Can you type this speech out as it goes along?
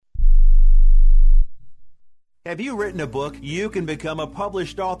Have you written a book? You can become a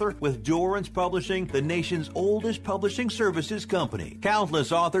published author with Dorrance Publishing, the nation's oldest publishing services company.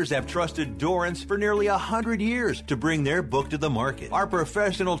 Countless authors have trusted Dorrance for nearly 100 years to bring their book to the market. Our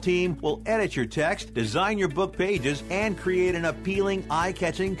professional team will edit your text, design your book pages, and create an appealing,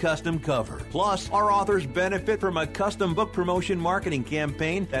 eye-catching custom cover. Plus, our authors benefit from a custom book promotion marketing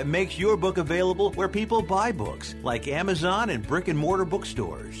campaign that makes your book available where people buy books, like Amazon and brick-and-mortar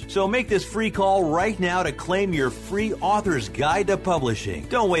bookstores. So make this free call right now to claim your free author's guide to publishing.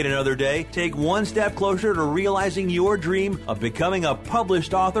 Don't wait another day. Take one step closer to realizing your dream of becoming a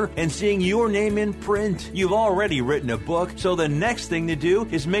published author and seeing your name in print. You've already written a book, so the next thing to do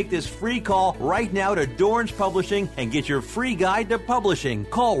is make this free call right now to Dorrance Publishing and get your free guide to publishing.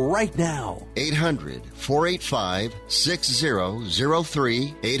 Call right now.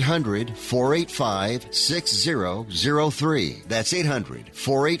 800-485-6003. 800-485-6003. That's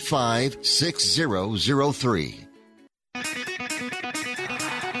 800-485-6003.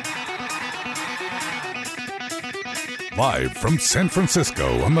 Live from San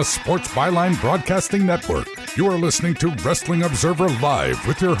Francisco on the Sports Byline Broadcasting Network, you are listening to Wrestling Observer Live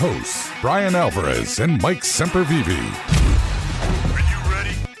with your hosts, Bryan Alvarez and Mike Sempervive. Are you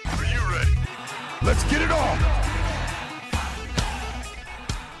ready? Are you ready? Let's get it on!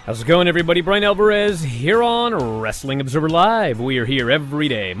 How's it going, everybody? Bryan Alvarez here on Wrestling Observer Live. We are here every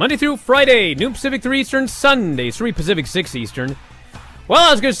day, Monday through Friday, noon Pacific 3 Eastern, Sunday 3 Pacific 6 Eastern. Well,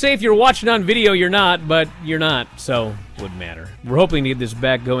 I was going to say if you're watching on video, you're not, but you're not, so it wouldn't matter. We're hoping to get this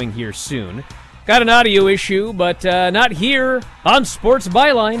back going here soon. Got an audio issue, but not here on Sports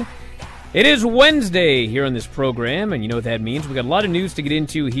Byline. It is Wednesday here on this program, and you know what that means. We got a lot of news to get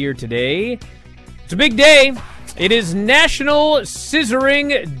into here today. It's a big day. It is National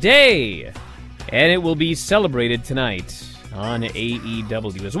Scissoring Day, and it will be celebrated tonight on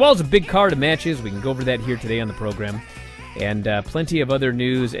AEW, as well as a big card of matches. We can go over that here today on the program, and plenty of other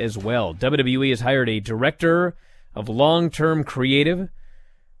news as well. WWE has hired a director of long-term creative.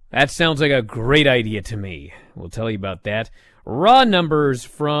 That sounds like a great idea to me. We'll tell you about that. Raw numbers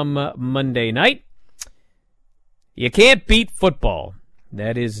from Monday night. You can't beat football.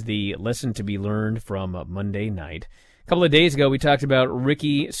 That is the lesson to be learned from Monday night. A couple of days ago, we talked about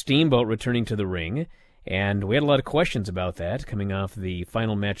Ricky Steamboat returning to the ring, and we had a lot of questions about that coming off the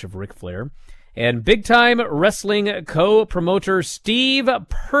final match of Ric Flair. And big-time wrestling co-promoter Steve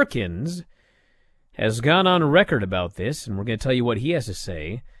Perkins has gone on record about this, and we're going to tell you what he has to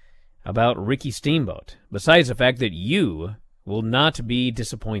say about Ricky Steamboat, besides the fact that you will not be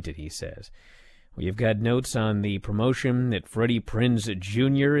disappointed, he says. We've got notes on the promotion that Freddie Prinze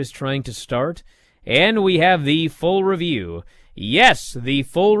Jr. is trying to start, and we have the full review. Yes, the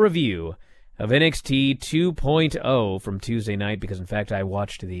full review of NXT 2.0 from Tuesday night, because, in fact, I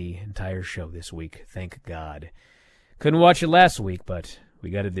watched the entire show this week. Thank God. Couldn't watch it last week, but we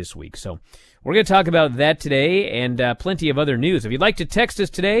got it this week. So we're going to talk about that today and plenty of other news. If you'd like to text us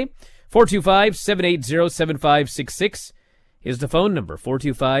today, 425-780-7566 is the phone number,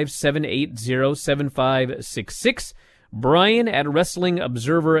 425-780-7566. Bryan at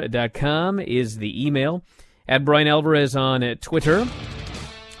WrestlingObserver.com is the email. At Bryan Alvarez on Twitter.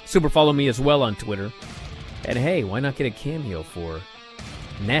 Super follow me as well on Twitter. And hey, why not get a cameo for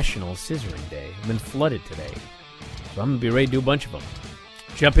National Scissoring Day? I've been flooded today, so I'm going to be ready to do a bunch of them.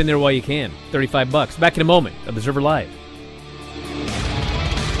 Jump in there while you can. $35. Back in a moment. Observer Live.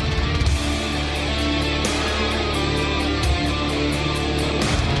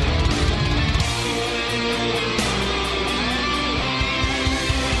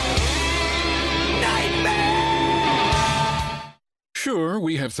 Sure,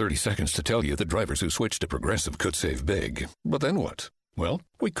 we have 30 seconds to tell you that drivers who switch to Progressive could save big. But then what? Well,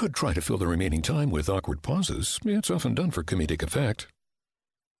 we could try to fill the remaining time with awkward pauses. It's often done for comedic effect.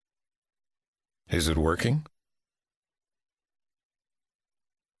 Is it working?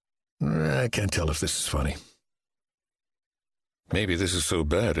 I can't tell if this is funny. Maybe this is so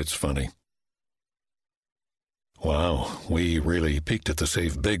bad it's funny. Wow, we really peaked at the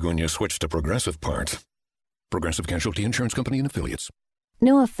save big when you switched to Progressive part. Progressive Casualty Insurance Company and Affiliates.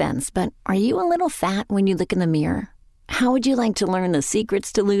 No offense, but are you a little fat when you look in the mirror? How would you like to learn the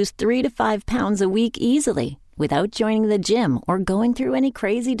secrets to lose 3 to 5 pounds a week easily without joining the gym or going through any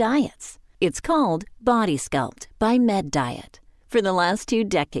crazy diets? It's called Body Sculpt by Med Diet. For the last 2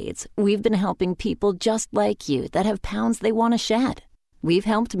 decades, we've been helping people just like you that have pounds they want to shed. We've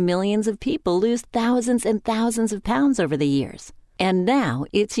helped millions of people lose thousands and thousands of pounds over the years. And now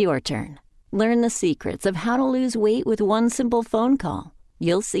it's your turn. Learn the secrets of how to lose weight with one simple phone call.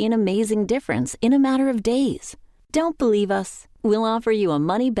 You'll see an amazing difference in a matter of days. Don't believe us? We'll offer you a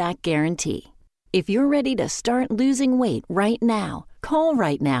money-back guarantee. If you're ready to start losing weight right now, call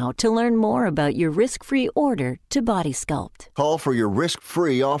right now to learn more about your risk-free order to Body Sculpt. Call for your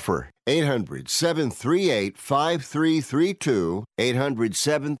risk-free offer. 800-738-5332.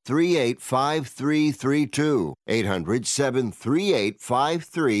 800-738-5332.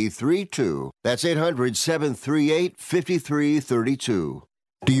 800-738-5332. That's 800-738-5332.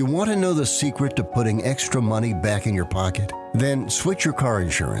 Do you want to know the secret to putting extra money back in your pocket? Then switch your car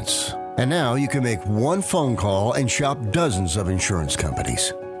insurance. And now you can make one phone call and shop dozens of insurance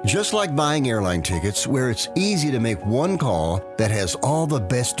companies. Just like buying airline tickets, where it's easy to make one call that has all the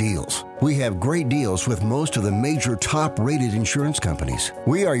best deals. We have great deals with most of the major top-rated insurance companies.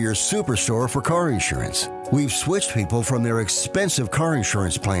 We are your superstore for car insurance. We've switched people from their expensive car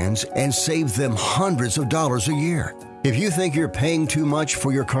insurance plans and saved them hundreds of dollars a year. If you think you're paying too much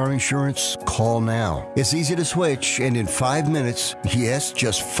for your car insurance, call now. It's easy to switch, and in 5 minutes, yes,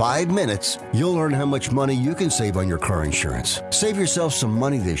 just 5 minutes, you'll learn how much money you can save on your car insurance. Save yourself some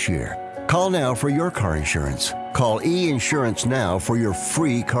money this year. Call now for your car insurance. Call E-Insurance now for your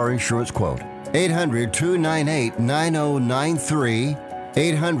free car insurance quote. 800-298-9093.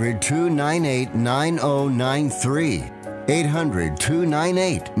 800-298-9093.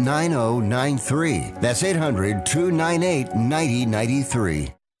 800-298-9093. That's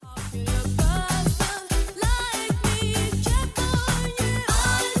 800-298-9093.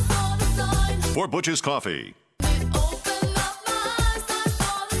 For Butch's Coffee.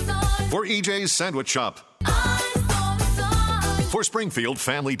 For EJ's Sandwich Shop. For Springfield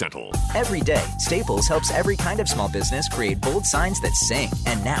Family Dental. Every day, Staples helps every kind of small business create bold signs that sing.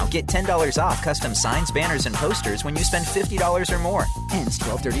 And now get $10 off custom signs, banners, and posters when you spend $50 or more. Ends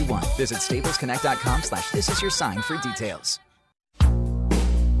 12/31. Visit staplesconnect.com/thisisyoursign for details.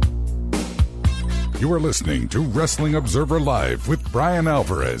 You are listening to Wrestling Observer Live with Bryan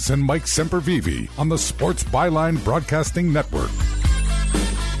Alvarez and Mike Sempervive on the Sports Byline Broadcasting Network.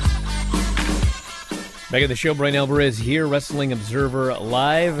 Back at the show, Bryan Alvarez here, Wrestling Observer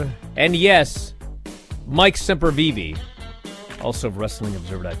Live. And yes, Mike Sempervive, also of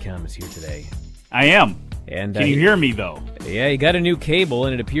WrestlingObserver.com, is here today. I am. And Can you hear me, though? Yeah, he got a new cable,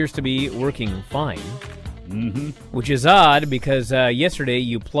 and it appears to be working fine. Mm-hmm. Which is odd, because yesterday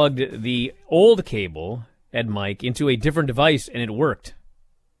you plugged the old cable, Ed Mike, into a different device, and it worked.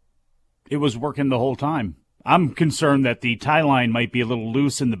 It was working the whole time. I'm concerned that the tie line might be a little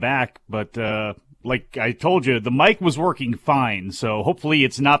loose in the back, but... like I told you, the mic was working fine, so hopefully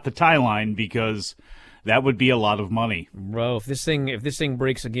it's not the tie line, because that would be a lot of money. Bro, if this thing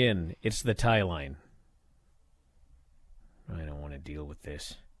breaks again, it's the tie line. I don't want to deal with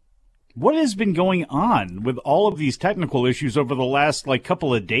this. What has been going on with all of these technical issues over the last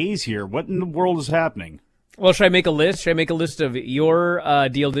couple of days here? What in the world is happening? Well, should I make a list? Should I make a list of your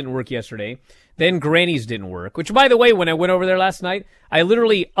deal didn't work yesterday? Then Granny's didn't work, which, by the way, when I went over there last night, I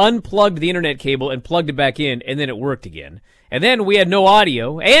literally unplugged the internet cable and plugged it back in, and then it worked again. And then we had no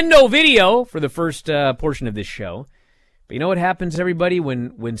audio and no video for the first portion of this show. But you know what happens, everybody?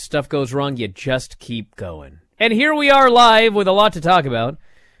 When stuff goes wrong, you just keep going. And here we are live with a lot to talk about.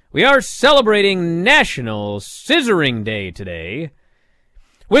 We are celebrating National Scissoring Day today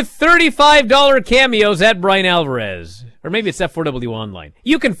with $35 cameos at Bryan Alvarez. Or maybe it's F4W Online.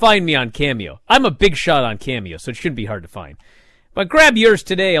 You can find me on Cameo. I'm a big shot on Cameo, so it shouldn't be hard to find. But grab yours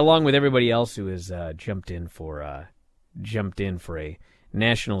today, along with everybody else who has jumped in for a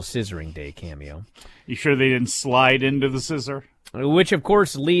National Scissoring Day cameo. You sure they didn't slide into the scissor? Which, of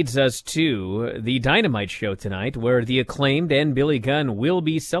course, leads us to the Dynamite show tonight, where the Acclaimed and Billy Gunn will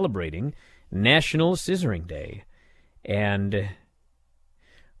be celebrating National Scissoring Day. And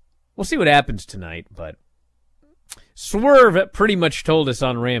we'll see what happens tonight, but Swerve pretty much told us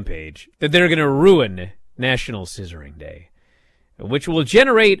on Rampage that they're going to ruin National Scissoring Day, which will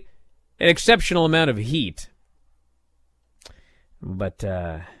generate an exceptional amount of heat. But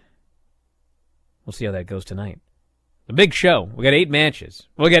we'll see how that goes tonight. The big show. We got 8 matches.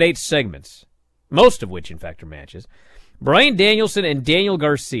 We got 8 segments, most of which, in fact, are matches. Bryan Danielson and Daniel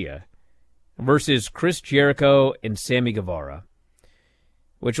Garcia versus Chris Jericho and Sammy Guevara,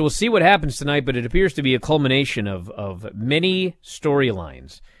 which we'll see what happens tonight, but it appears to be a culmination of many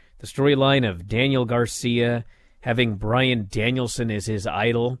storylines. The storyline of Daniel Garcia having Bryan Danielson as his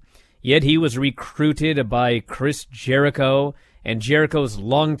idol, yet he was recruited by Chris Jericho and Jericho's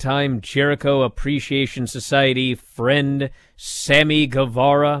longtime Jericho Appreciation Society friend, Sammy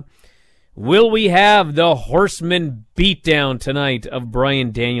Guevara. Will we have the Horseman beatdown tonight of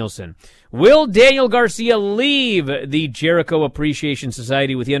Bryan Danielson? Will Daniel Garcia leave the Jericho Appreciation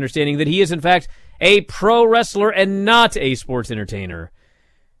Society with the understanding that he is, in fact, a pro wrestler and not a sports entertainer?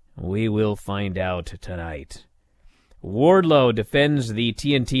 We will find out tonight. Wardlow defends the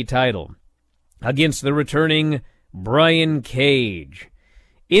TNT title against the returning Brian Cage.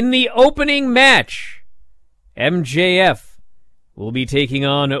 In the opening match, MJF will be taking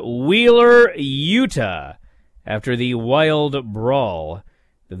on Wheeler Yuta after the wild brawl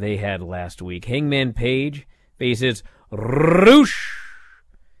that they had last week. Hangman Page faces Roosh,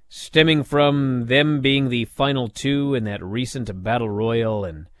 stemming from them being the final two in that recent Battle Royal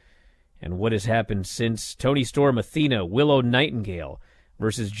and what has happened since. Toni Storm, Athena, Willow Nightingale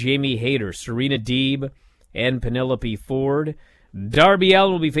versus Jamie Hayter, Serena Deeb, and Penelope Ford. Darby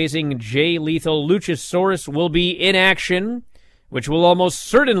Allin will be facing Jay Lethal. Luchasaurus will be in action, which will almost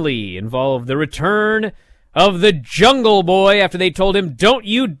certainly involve the return of the Jungle Boy after they told him, "Don't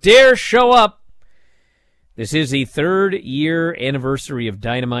you dare show up." This is the 3rd year anniversary of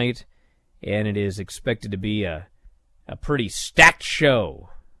Dynamite, and it is expected to be a pretty stacked show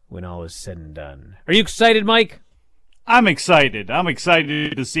when all is said and done. Are you excited, Mike? I'm excited. I'm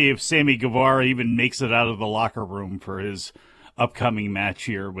excited to see if Sammy Guevara even makes it out of the locker room for his upcoming match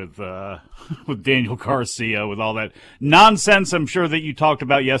here with Daniel Garcia, with all that nonsense I'm sure that you talked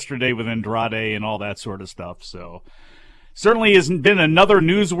about yesterday with Andrade and all that sort of stuff. So certainly hasn't been another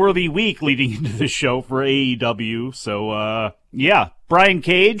newsworthy week leading into the show for AEW. So yeah, Brian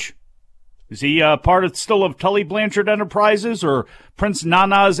Cage, is he part still of Tully Blanchard Enterprises or Prince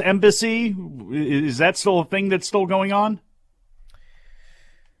Nana's Embassy? Is that still a thing that's still going on?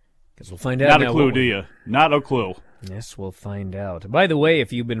 Guess we'll find out. Not a clue, do you? Not a clue. Yes, we'll find out. By the way,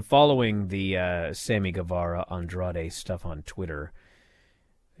 if you've been following the Sammy Guevara Andrade stuff on Twitter,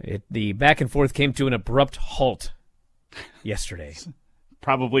 the back and forth came to an abrupt halt yesterday.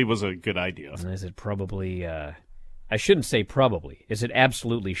 Probably was a good idea. Is it probably? I shouldn't say probably. Is it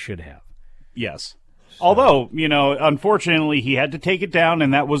absolutely should have? Yes. So. Although, unfortunately, he had to take it down,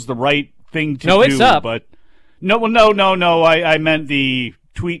 and that was the right thing to do. No, it's up. But no. I meant the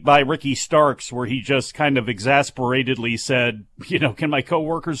tweet by Ricky Starks where he just kind of exasperatedly said, can my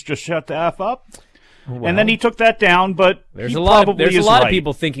coworkers just shut the F up? Well, and then he took that down, but there's a lot of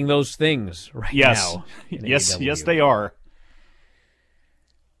people thinking those things right now. Yes, they are.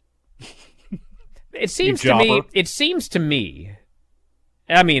 It seems to me,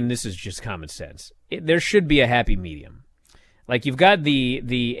 I mean, this is just common sense. There should be a happy medium. Like, you've got the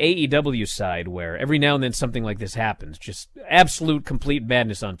AEW side where every now and then something like this happens, just absolute complete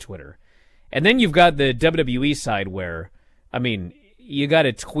madness on Twitter. And then you've got the WWE side where, I mean, you got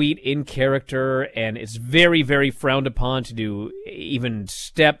to tweet in character, and it's very, very frowned upon to do even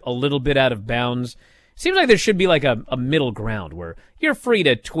step a little bit out of bounds. Seems like there should be like a middle ground where you're free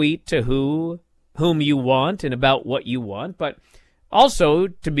to tweet to whom you want and about what you want, but also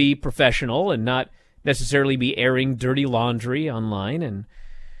to be professional and not necessarily be airing dirty laundry online, and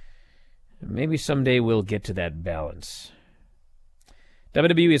maybe someday we'll get to that balance.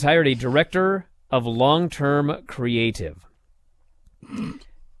 WWE has hired a director of long-term creative.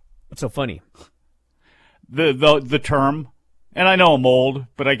 What's so funny? The term, and I know I'm old,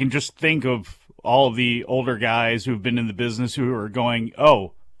 but I can just think of all of the older guys who've been in the business who are going,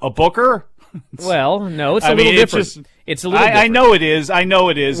 "Oh, a booker?" Well, no, it's a little different. It's a little different. I know it is.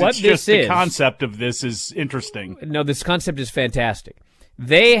 What it's just the is, concept of this is interesting. No, this concept is fantastic.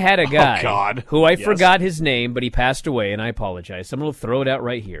 They had a guy who I forgot his name, but he passed away, and I apologize. Someone will throw it out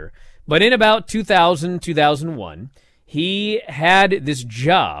right here. But in about 2000, 2001, he had this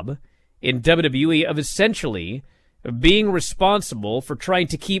job in WWE of essentially being responsible for trying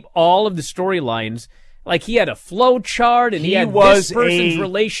to keep all of the storylines. Like, he had a flow chart, and he had this person's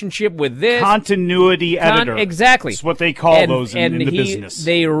relationship with this. Continuity editor. Exactly. That's what they call those in the business.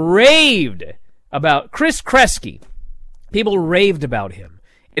 They raved about Chris Kresge. People raved about him.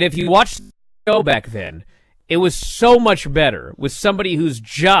 And if you watched the show back then, it was so much better with somebody whose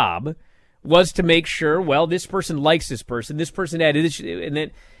job was to make sure, well, this person likes this person added this, and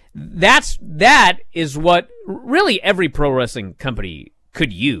then that is what really every pro wrestling company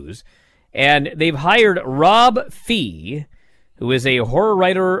could use. And they've hired Rob Fee, who is a horror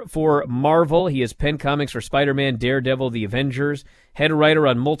writer for Marvel. He has penned comics for Spider-Man, Daredevil, The Avengers, head writer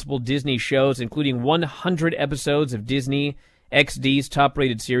on multiple Disney shows, including 100 episodes of Disney XD's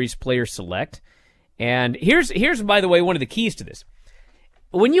top-rated series Player Select. And here's, by the way, one of the keys to this.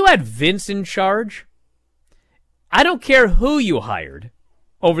 When you had Vince in charge, I don't care who you hired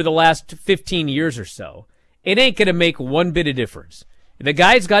over the last 15 years or so, it ain't going to make one bit of difference. The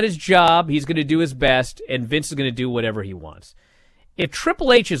guy's got his job, he's going to do his best, and Vince is going to do whatever he wants. If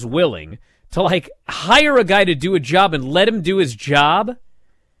Triple H is willing to, hire a guy to do a job and let him do his job,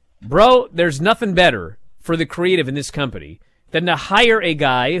 bro, there's nothing better for the creative in this company than to hire a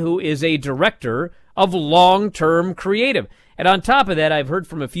guy who is a director of long-term creative. And on top of that, I've heard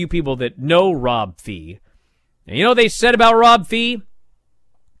from a few people that know Rob Fee. And you know what they said about Rob Fee?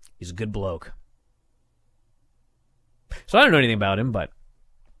 He's a good bloke. So I don't know anything about him, but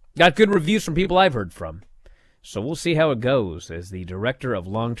got good reviews from people I've heard from. So we'll see how it goes as the director of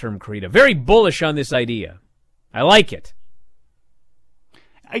long-term creative. Very bullish on this idea. I like it.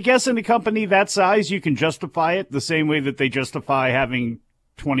 I guess in a company that size, you can justify it the same way that they justify having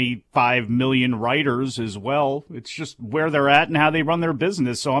 25 million writers as well. It's just where they're at and how they run their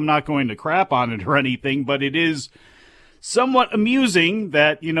business. So I'm not going to crap on it or anything, but it is somewhat amusing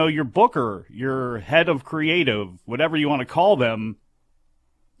that, you know, your booker, your head of creative, whatever you want to call them.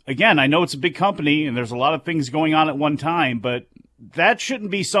 Again, I know it's a big company and there's a lot of things going on at one time, but that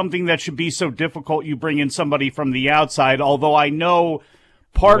shouldn't be something that should be so difficult. You bring in somebody from the outside, although I know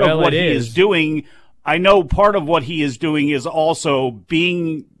part of what he is doing is also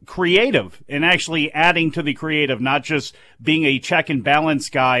being creative and actually adding to the creative, not just being a check and balance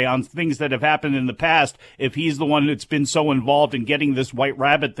guy on things that have happened in the past. If he's the one that's been so involved in getting this White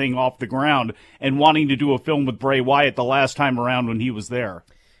Rabbit thing off the ground and wanting to do a film with Bray Wyatt the last time around when he was there.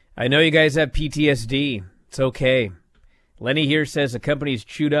 I know you guys have PTSD. It's okay. Lenny here says the company's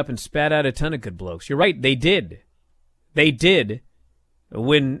chewed up and spat out a ton of good blokes. You're right, they did. They did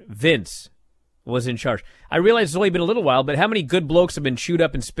when Vince was in charge. I realize it's only been a little while, but how many good blokes have been chewed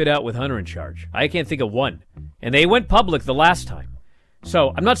up and spit out with Hunter in charge? I can't think of one. And they went public the last time.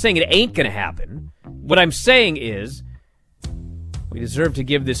 So I'm not saying it ain't going to happen. What I'm saying is we deserve to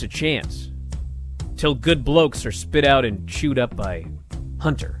give this a chance till good blokes are spit out and chewed up by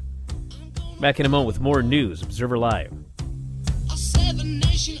Hunter. Back in a moment with more news. Observer Live. A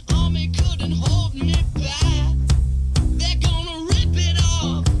seven-nation army couldn't hold me back. They're gonna rip it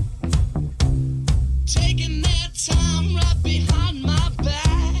off, taking their time right behind my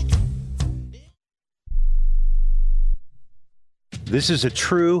back. This is a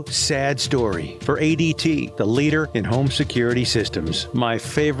true, sad story for ADT, the leader in home security systems. My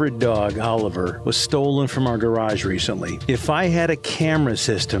favorite dog, Oliver, was stolen from our garage recently. If I had a camera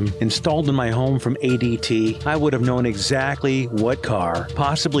system installed in my home from ADT, I would have known exactly what car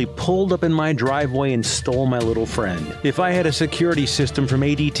possibly pulled up in my driveway and stole my little friend. If I had a security system from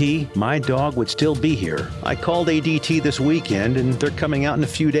ADT, my dog would still be here. I called ADT this weekend, and they're coming out in a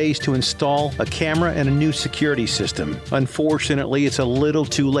few days to install a camera and a new security system. Unfortunately, it's a little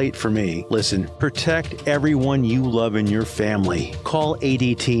too late for me. Listen, protect everyone you love in your family. Call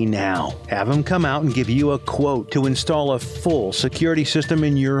ADT now. Have them come out and give you a quote to install a full security system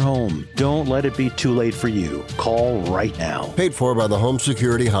in your home. Don't let it be too late for you. Call right now. Paid for by the Home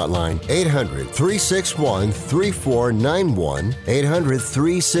Security Hotline. 800-361-3491.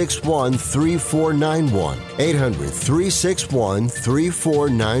 800-361-3491.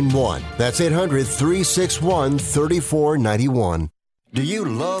 800-361-3491. That's 800-361-3491. Do you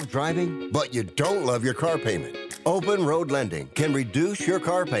love driving, but you don't love your car payment? Open Road Lending can reduce your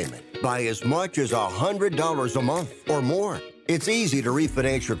car payment by as much as $100 a month or more. It's easy to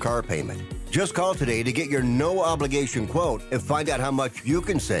refinance your car payment. Just call today to get your no-obligation quote and find out how much you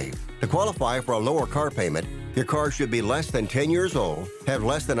can save. To qualify for a lower car payment, your car should be less than 10 years old, have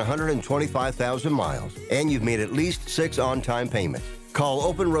less than 125,000 miles, and you've made at least 6 on-time payments. Call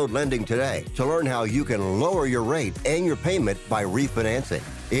Open Road Lending today to learn how you can lower your rate and your payment by refinancing.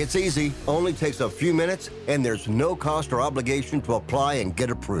 It's easy, only takes a few minutes, and there's no cost or obligation to apply and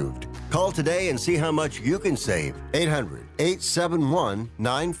get approved. Call today and see how much you can save.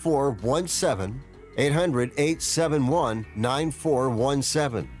 800-871-9417.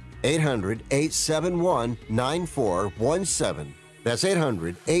 800-871-9417. 800-871-9417. That's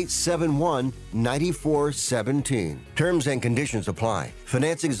 800-871-9417. Terms and conditions apply.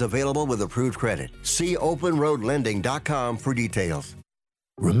 Financing is available with approved credit. See openroadlending.com for details.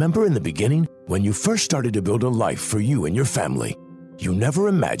 Remember in the beginning, when you first started to build a life for you and your family, you never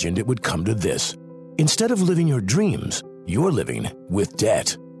imagined it would come to this. Instead of living your dreams, you're living with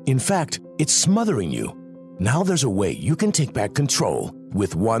debt. In fact, it's smothering you. Now there's a way you can take back control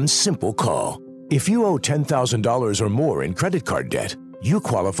with one simple call. If you owe $10,000 or more in credit card debt, you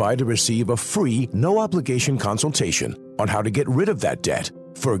qualify to receive a free, no-obligation consultation on how to get rid of that debt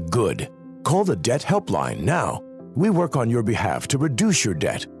for good. Call the Debt Helpline now. We work on your behalf to reduce your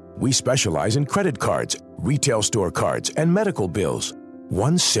debt. We specialize in credit cards, retail store cards, and medical bills.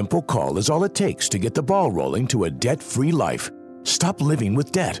 One simple call is all it takes to get the ball rolling to a debt-free life. Stop living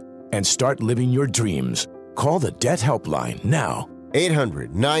with debt and start living your dreams. Call the Debt Helpline now.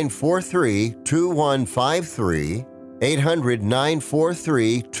 800-943-2153.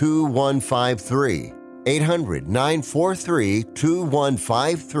 800-943-2153.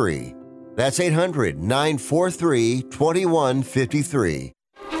 800-943-2153. That's 800-943-2153.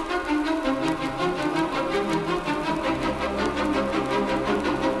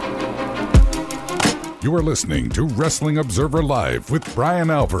 You are listening to Wrestling Observer Live with Bryan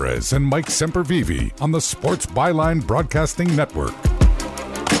Alvarez and Mike Sempervive on the Sports Byline Broadcasting Network.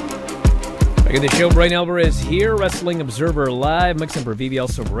 Back in the show, Bryan Alvarez here, Wrestling Observer Live. Mike Sempervive,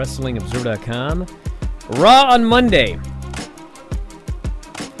 also WrestlingObserver.com. Raw on Monday.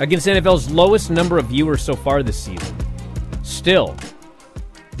 Against NFL's lowest number of viewers so far this season. Still,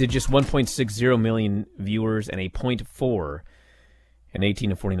 did just 1.60 million viewers and a 0.4 in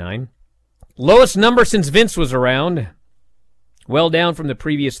 18 to 49. Lowest number since Vince was around. Well down from the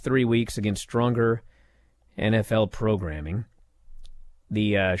previous 3 weeks against stronger NFL programming.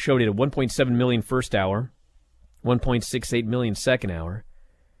 The show did a 1.7 million first hour, 1.68 million second hour,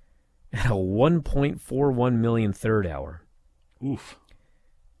 and a 1.41 million third hour. Oof.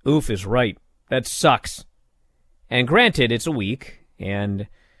 Oof is right. That sucks. And granted, it's a week, and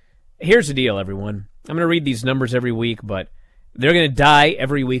here's the deal, everyone. I'm going to read these numbers every week, but they're going to die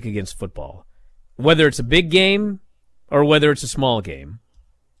every week against football. Whether it's a big game or whether it's a small game.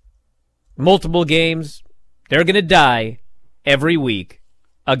 Multiple games, they're going to die every week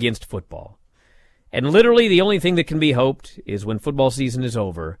against football. And literally the only thing that can be hoped is when football season is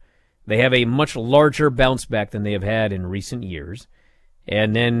over, they have a much larger bounce back than they have had in recent years.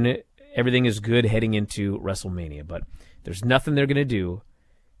 And then everything is good heading into WrestleMania. But there's nothing they're going to do.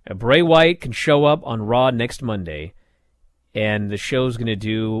 Bray Wyatt can show up on Raw next Monday, and the show's going to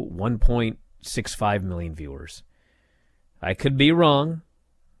do 1.65 million viewers. I could be wrong,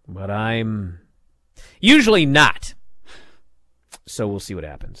 but I'm usually not. So we'll see what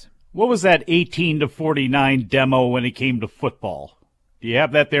happens. What was that 18 to 49 demo when it came to football? Do you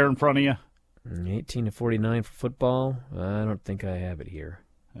have that there in front of you? 18 to 49 for football? I don't think I have it here.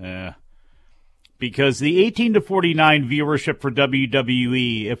 Because the 18 to 49 viewership for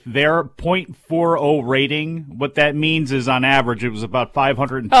WWE, if they're 0.40 rating, what that means is on average it was about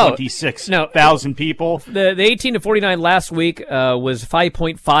 526,000 people. The 18 to 49 last week was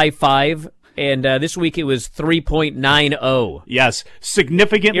 5.55. And this week it was 3.90. Yes,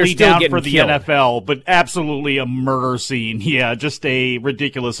 significantly down for the NFL, but absolutely a murder scene. Yeah, just a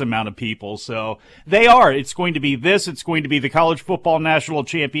ridiculous amount of people. So they are. It's going to be this. It's going to be the College Football National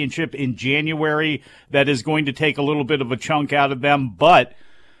Championship in January. That is going to take a little bit of a chunk out of them. But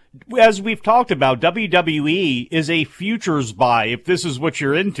as we've talked about, WWE is a futures buy, if this is what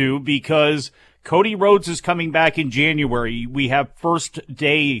you're into, because Cody Rhodes is coming back in January. We have first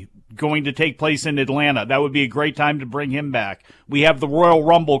day going to take place in Atlanta. That would be a great time to bring him back. We have the Royal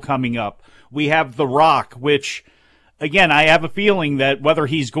Rumble coming up. We have The Rock, which, again, I have a feeling that whether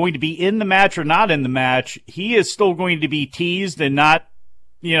he's going to be in the match or not in the match, he is still going to be teased and not,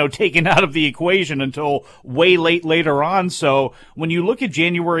 taken out of the equation until way later on. So when you look at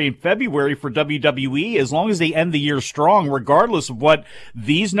January and February for WWE, as long as they end the year strong, regardless of what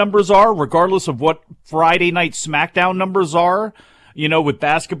these numbers are, regardless of what Friday Night SmackDown numbers are, with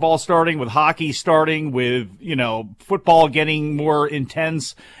basketball starting, with hockey starting, with, football getting more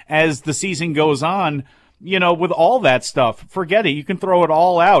intense as the season goes on, with all that stuff, forget it. You can throw it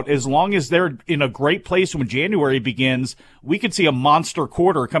all out. As long as they're in a great place when January begins, we could see a monster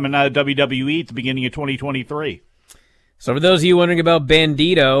quarter coming out of WWE at the beginning of 2023. So for those of you wondering about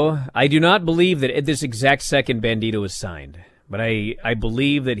Bandito, I do not believe that at this exact second Bandito is signed. But I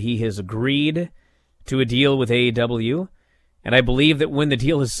believe that he has agreed to a deal with AEW. And I believe that when the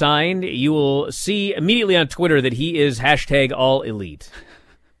deal is signed, you will see immediately on Twitter that he is #AllElite.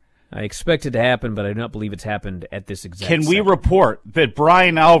 I expect it to happen, but I do not believe it's happened at this exact Can we second. report that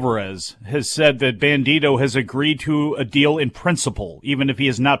Bryan Alvarez has said that Bandito has agreed to a deal in principle, even if he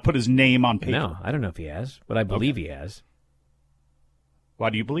has not put his name on paper? No, I don't know if he has, but I believe he has.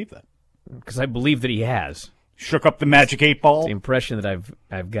 Why do you believe that? Because I believe that he has. Shook up the magic 8-ball? It's the impression that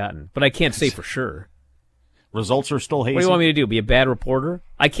I've gotten, but I can't say for sure. Results are still hazy. What do you want me to do, be a bad reporter?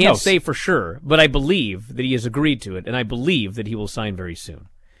 I can't say for sure, but I believe that he has agreed to it, and I believe that he will sign very soon.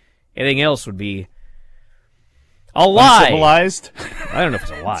 Anything else would be a lie. Uncivilized? I don't know if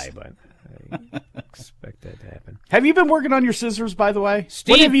it's a lie, but I expect that to happen. Have you been working on your scissors, by the way?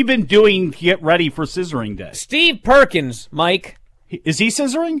 What have you been doing to get ready for Scissoring Day? Steve Perkins, Mike. Is he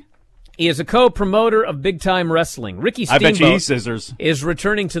scissoring? He is a co-promoter of Big Time Wrestling. Ricky Steamboat I bet you he scissors. Is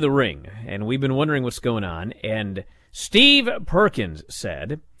returning to the ring, and we've been wondering what's going on. And Steve Perkins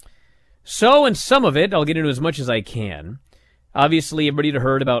said, so in some of it, I'll get into as much as I can. Obviously, everybody had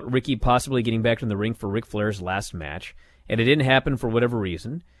heard about Ricky possibly getting back in the ring for Ric Flair's last match, and it didn't happen for whatever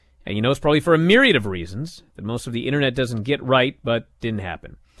reason. And it's probably for a myriad of reasons that most of the internet doesn't get right, but didn't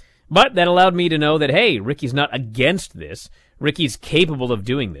happen. But that allowed me to know that, hey, Ricky's not against this. Ricky's capable of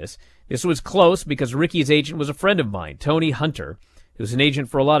doing this. This was close because Ricky's agent was a friend of mine, Tony Hunter, who's an agent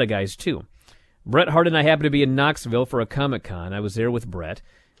for a lot of guys, too. Bret Hart and I happened to be in Knoxville for a Comic-Con. I was there with Bret.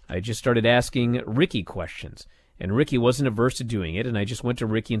 I just started asking Ricky questions, and Ricky wasn't averse to doing it, and I just went to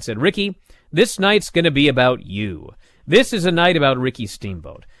Ricky and said, Ricky, this night's going to be about you. This is a night about Ricky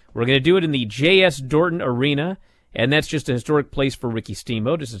Steamboat. We're going to do it in the J.S. Dorton Arena, and that's just a historic place for Ricky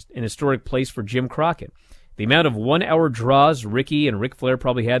Steamboat. It's an historic place for Jim Crockett. The amount of one-hour draws Ricky and Ric Flair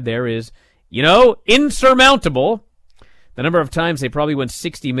probably had there is, insurmountable. The number of times they probably went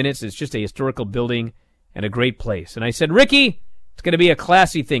 60 minutes. It's just a historical building and a great place. And I said, Ricky, it's going to be a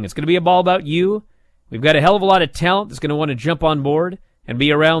classy thing. It's going to be a ball about you. We've got a hell of a lot of talent that's going to want to jump on board and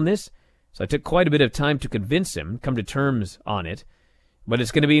be around this. So I took quite a bit of time to convince him, come to terms on it. But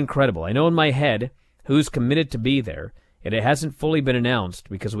it's going to be incredible. I know in my head who's committed to be there. And it hasn't fully been announced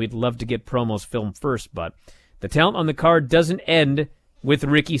because we'd love to get promos filmed first, but the talent on the card doesn't end with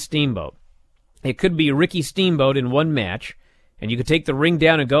Ricky Steamboat. It could be Ricky Steamboat in one match, and you could take the ring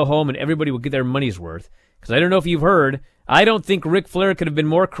down and go home and everybody would get their money's worth. Because I don't know if you've heard, I don't think Ric Flair could have been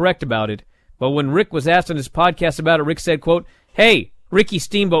more correct about it, but when Rick was asked on his podcast about it, Rick said, quote, hey, Ricky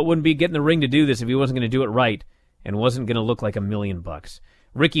Steamboat wouldn't be getting the ring to do this if he wasn't going to do it right and wasn't going to look like $1 million.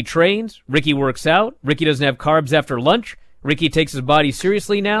 Ricky trains, Ricky works out, Ricky doesn't have carbs after lunch, Ricky takes his body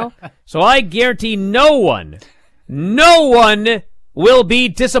seriously now, so I guarantee no one will be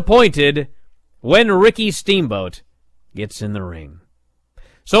disappointed when Ricky Steamboat gets in the ring.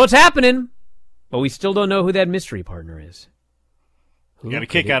 So it's happening, but we still don't know who that mystery partner is. You got a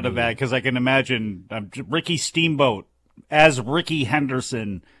kick out of that because I can imagine Ricky Steamboat as Ricky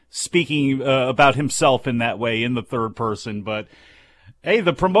Henderson speaking about himself in that way in the third person, but hey,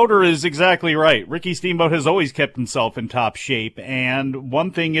 the promoter is exactly right. Ricky Steamboat has always kept himself in top shape, and one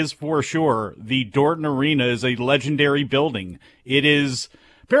thing is for sure, the Dorton Arena is a legendary building. It is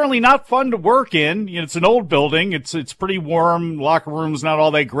apparently not fun to work in. It's an old building. It's pretty warm. Locker room's not all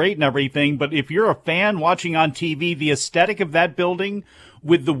that great and everything, but if you're a fan watching on TV, the aesthetic of that building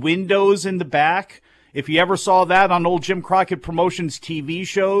with the windows in the back, if you ever saw that on old Jim Crockett Promotions TV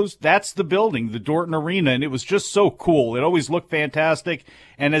shows, that's the building, the Dorton Arena, and it was just so cool. It always looked fantastic.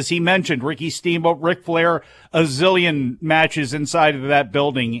 And as he mentioned, Ricky Steamboat, Ric Flair, a zillion matches inside of that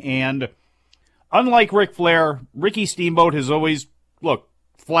building. And unlike Ric Flair, Ricky Steamboat has always,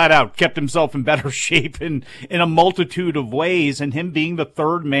 flat out kept himself in better shape in a multitude of ways, and him being the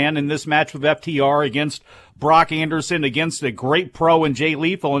third man in this match with FTR against Brock Anderson, against a great pro in Jay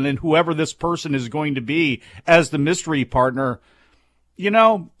Lethal, and then whoever this person is going to be as the mystery partner,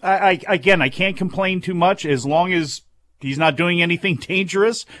 I can't complain too much as long as he's not doing anything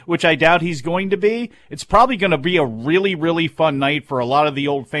dangerous, which I doubt he's going to be. It's probably going to be a really, really fun night for a lot of the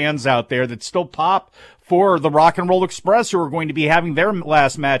old fans out there that still pop for the Rock and Roll Express, who are going to be having their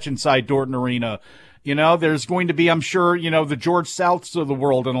last match inside Dorton Arena. There's going to be, I'm sure, the George Souths of the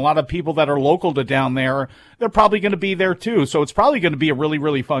world and a lot of people that are local to down there. They're probably going to be there too. So it's probably going to be a really,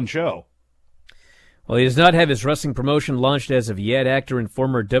 really fun show. Well, he does not have his wrestling promotion launched as of yet. Actor and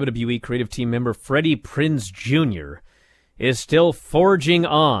former WWE creative team member Freddie Prinze Jr. is still forging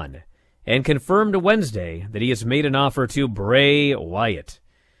on and confirmed Wednesday that he has made an offer to Bray Wyatt.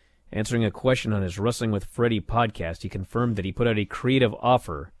 Answering a question on his Wrestling with Freddie podcast, he confirmed that he put out a creative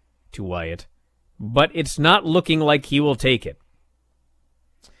offer to Wyatt, but it's not looking like he will take it.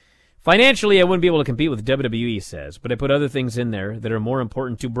 Financially, I wouldn't be able to compete with WWE, he says, but I put other things in there that are more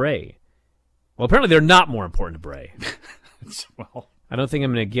important to Bray. Well, apparently they're not more important to Bray. I don't think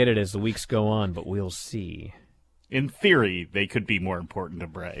I'm going to get it as the weeks go on, but we'll see. In theory, they could be more important to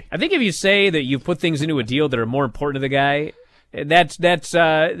Bray. I think if you say that you put things into a deal that are more important to the guy,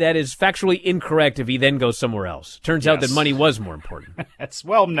 that is factually incorrect if he then goes somewhere else. Turns out that money was more important.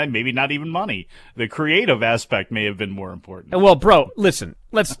 Maybe not even money. The creative aspect may have been more important. Well, bro, listen,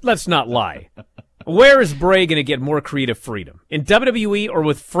 let's not lie. Where is Bray going to get more creative freedom? In WWE or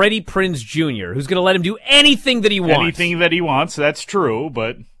with Freddie Prinze Jr., who's going to let him do anything that he wants? Anything that he wants, that's true,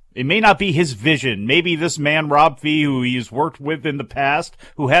 but it may not be his vision. Maybe this man, Rob Fee, who he's worked with in the past,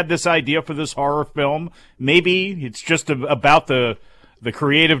 who had this idea for this horror film, maybe it's just about the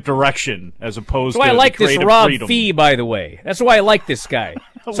creative direction as opposed to the creative freedom. That's why I like this Rob Fee, by the way. That's why I like this guy.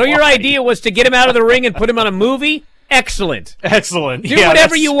 So your idea was to get him out of the ring and put him on a movie? Excellent. Excellent. Do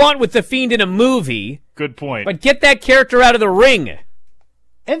whatever you want with The Fiend in a movie. Good point. But get that character out of the ring.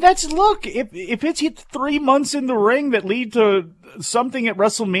 And if it's 3 months in the ring that lead to something at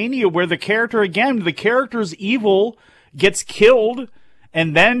WrestleMania where the character's evil, gets killed,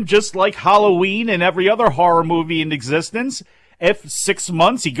 And then, just like Halloween and every other horror movie in existence, if 6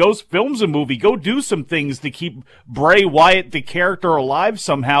 months he goes, films a movie, go do some things to keep Bray Wyatt, the character, alive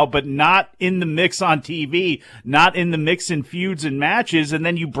somehow, but not in the mix on TV, not in the mix in feuds and matches, and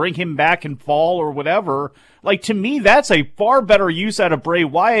then you bring him back in fall or whatever. Like, to me, that's a far better use out of Bray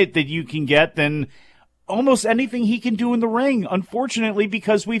Wyatt that you can get than almost anything he can do in the ring, unfortunately,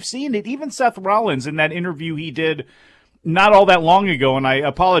 because we've seen it. Even Seth Rollins, in that interview he did not all that long ago, and I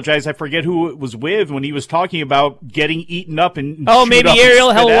apologize, I forget who it was with, when he was talking about getting eaten up and maybe Ariel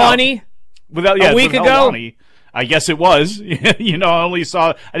Helwani a week ago. I guess it was. I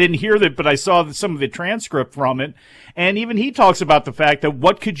didn't hear that, but I saw some of the transcript from it. And even he talks about the fact that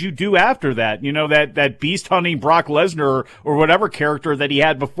what could you do after that? That beast hunting Brock Lesnar or whatever character that he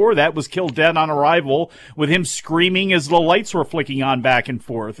had before that was killed dead on arrival, with him screaming as the lights were flicking on back and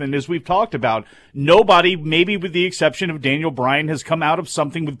forth. And as we've talked about, nobody, maybe with the exception of Daniel Bryan, has come out of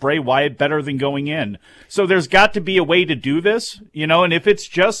something with Bray Wyatt better than going in. So there's got to be a way to do this, and if it's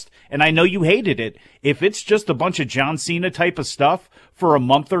just, and I know you hated it, if it's just a bunch of John Cena type of stuff for a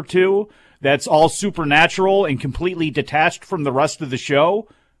month or two, that's all supernatural and completely detached from the rest of the show,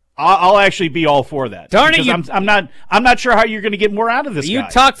 I'll actually be all for that. Darn it! I'm not sure how you're going to get more out of this. You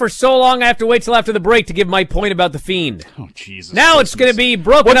talk for so long, I have to wait till after the break to give my point about the Fiend. Oh Jesus! Now Christmas. It's going to be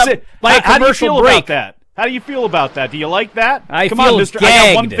broken up by a commercial break. How do you feel about that? Do you like that? Come on, Mister.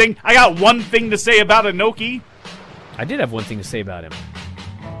 Gagged. I got one thing to say about Inoki. I did have one thing to say about him,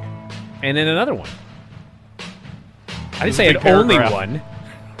 and then another one. I didn't say I had only one.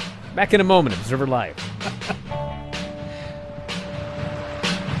 Back in a moment, Observer Live.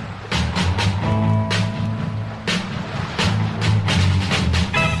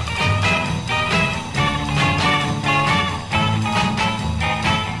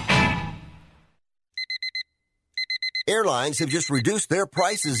 Airlines have just reduced their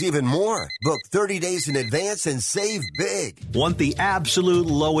prices even more. Book 30 days in advance and save big. Want the absolute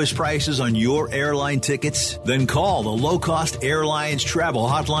lowest prices on your airline tickets? Then call the Low Cost Airlines Travel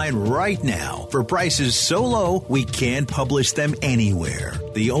Hotline right now for prices so low we can't publish them anywhere.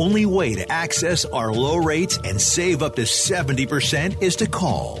 The only way to access our low rates and save up to 70% is to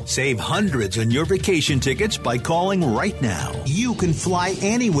call. Save hundreds on your vacation tickets by calling right now. You can fly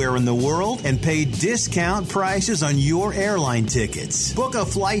anywhere in the world and pay discount prices on your airline tickets. Book a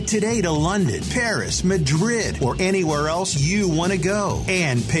flight today to London, Paris, Madrid, or anywhere else you want to go.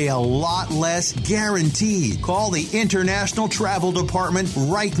 And pay a lot less guaranteed. Call the International Travel Department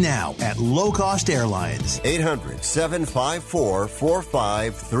right now at Low Cost Airlines.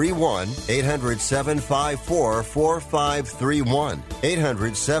 800-754-4531. 800-754-4531.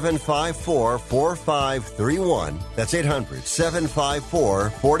 800-754-4531. That's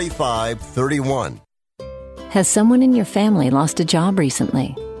 800-754-4531. Has someone in your family lost a job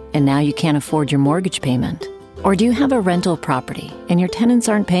recently, and now you can't afford your mortgage payment? Or do you have a rental property and your tenants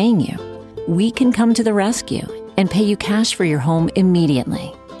aren't paying you? We can come to the rescue and pay you cash for your home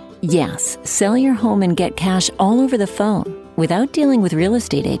immediately. Yes, sell your home and get cash all over the phone without dealing with real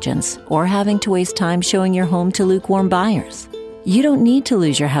estate agents or having to waste time showing your home to lukewarm buyers. You don't need to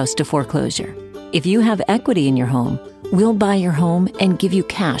lose your house to foreclosure. If you have equity in your home, we'll buy your home and give you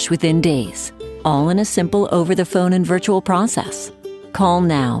cash within days. All in a simple over-the-phone and virtual process. Call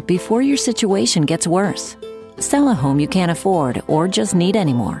now before your situation gets worse. Sell a home you can't afford or just need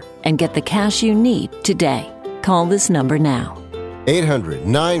anymore and get the cash you need today. Call this number now.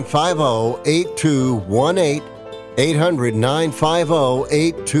 800-950-8218.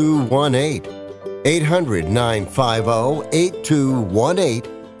 800-950-8218. 800-950-8218.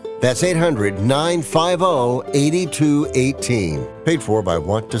 That's 800-950-8218. Paid for by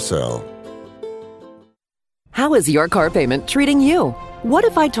Want to Sell. How is your car payment treating you? What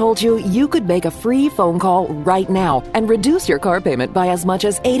if I told you you could make a free phone call right now and reduce your car payment by as much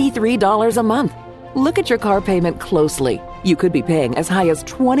as $83 a month? Look at your car payment closely. You could be paying as high as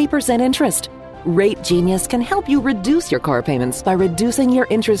 20% interest. Rate Genius can help you reduce your car payments by reducing your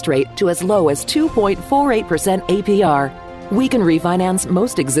interest rate to as low as 2.48% APR. We can refinance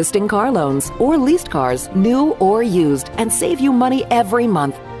most existing car loans or leased cars, new or used, and save you money every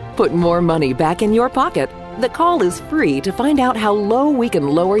month. Put more money back in your pocket. The call is free to find out how low we can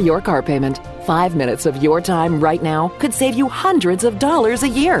lower your car payment. 5 minutes of your time right now could save you hundreds of dollars a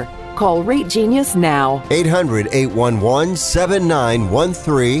year. Call Rate Genius now.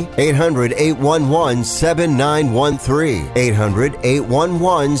 800-811-7913. 800-811-7913.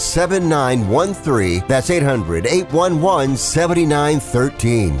 800-811-7913. That's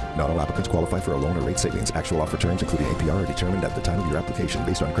 800-811-7913. Not all applicants qualify for a loan or rate savings. Actual offer terms, including APR, are determined at the time of your application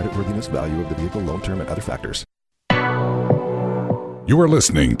based on creditworthiness, value of the vehicle, loan term, and other factors. You are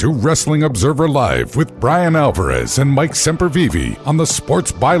listening to Wrestling Observer Live with Bryan Alvarez and Mike Sempervive on the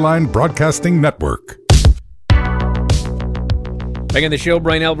Sports Byline Broadcasting Network. Back on the show,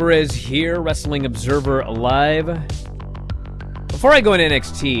 Bryan Alvarez here, Wrestling Observer Live. Before I go into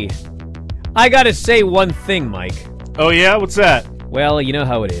NXT, I gotta say one thing, Mike. Oh yeah? What's that? Well, you know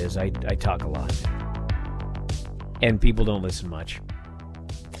how it is. I talk a lot. And people don't listen much.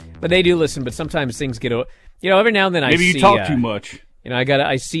 But they do listen, but sometimes things get... every now and then Maybe you talk too much.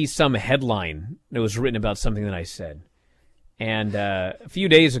 I see some headline that was written about something that I said. And a few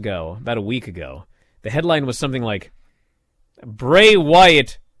days ago, about a week ago, the headline was something like, Bray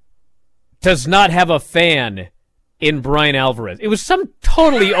Wyatt does not have a fan in Bryan Alvarez. It was some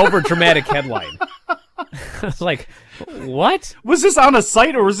totally overdramatic headline. I was like, what? Was this on a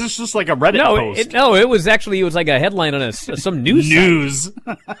site or was this just like a Reddit post? It was like a headline on some news site.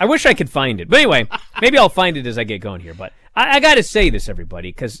 I wish I could find it. But anyway, maybe I'll find it as I get going here. But I got to say this,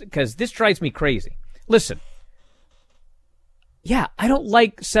 everybody, because this drives me crazy. Listen. Yeah, I don't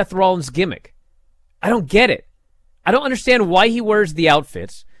like Seth Rollins' gimmick. I don't get it. I don't understand why he wears the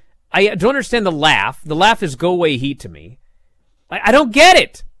outfits. I don't understand the laugh. The laugh is go-away heat to me. I don't get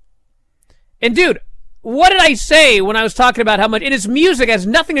it. And, dude, what did I say when I was talking about how much... And his music has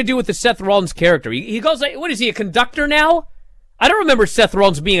nothing to do with the Seth Rollins character. He goes like... What is he, a conductor now? I don't remember Seth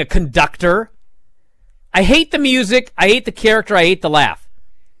Rollins being a conductor. I hate the music. I hate the character. I hate the laugh.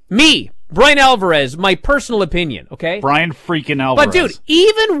 Me, Bryan Alvarez, my personal opinion, okay? Bryan freaking Alvarez. But, dude,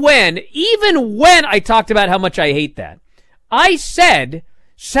 even when I talked about how much I hate that, I said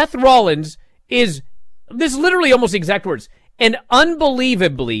Seth Rollins is... This is literally almost the exact words... an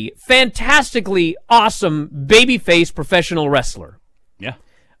unbelievably, fantastically awesome babyface professional wrestler. Yeah.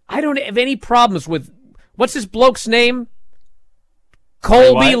 I don't have any problems with, what's this bloke's name?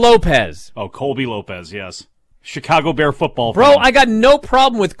 Colby Lopez. Oh, Colby Lopez, yes. Chicago Bear football Bro, fan. I got no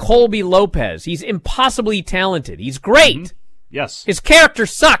problem with Colby Lopez. He's impossibly talented. He's great. Mm-hmm. Yes. His character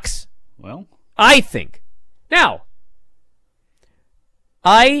sucks. Well. I think. Now,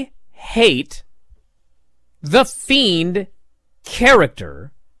 I hate the Fiend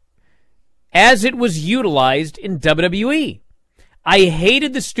character as it was utilized in WWE. I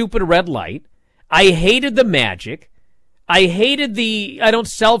hated the stupid red light. I hated the magic. I hated the I don't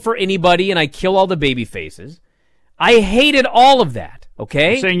sell for anybody and I kill all the baby faces. I hated all of that,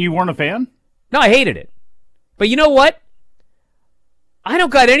 okay? You're saying you weren't a fan? No, I hated it. But you know what? I don't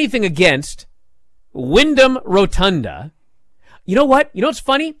got anything against Wyndham Rotunda. You know what? You know what's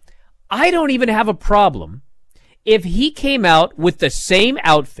funny? I don't even have a problem if he came out with the same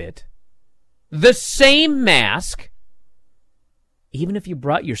outfit, the same mask, even if you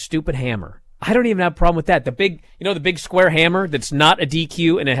brought your stupid hammer. I don't even have a problem with that. The big square hammer that's not a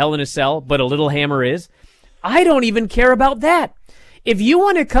DQ in a Hell in a Cell, but a little hammer is. I don't even care about that. If you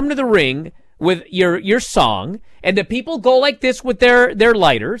want to come to the ring with your song, and the people go like this with their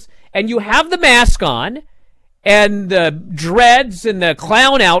lighters, and you have the mask on, and the dreads and the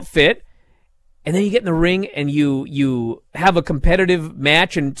clown outfit, and then you get in the ring and you have a competitive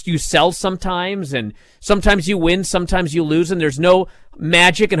match and you sell sometimes and sometimes you win, sometimes you lose, and there's no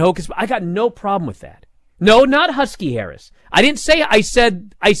magic and hocus. I got no problem with that. No, not Husky Harris. I didn't say I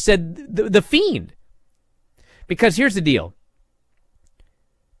said the Fiend. Because here's the deal.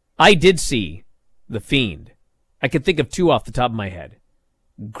 I did see the Fiend. I could think of two off the top of my head.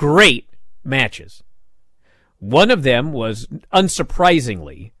 Great matches. One of them was,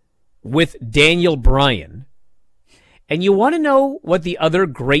 unsurprisingly, with Daniel Bryan. And you want to know what the other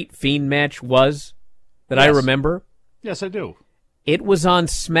great Fiend match was that I remember? Yes, I do. It was on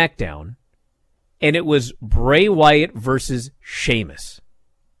SmackDown, and it was Bray Wyatt versus Sheamus.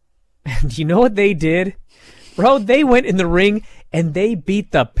 And you know what they did? Bro, they went in the ring, and they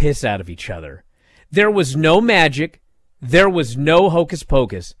beat the piss out of each other. There was no magic. There was no hocus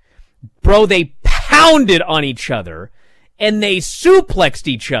pocus. Bro, they pounded on each other, and they suplexed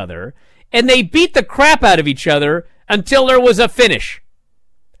each other, and they beat the crap out of each other until there was a finish.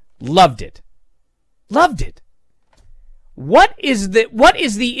 Loved it. Loved it. What is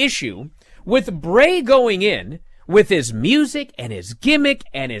the issue with Bray going in with his music and his gimmick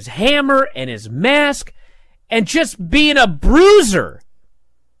and his hammer and his mask and just being a bruiser?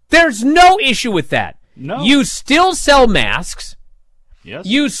 There's no issue with that. No. You still sell masks. Yes.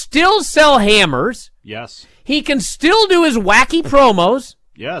 You still sell hammers. Yes. He can still do his wacky promos.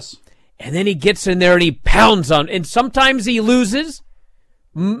 Yes. And then he gets in there and he pounds on, and sometimes he loses.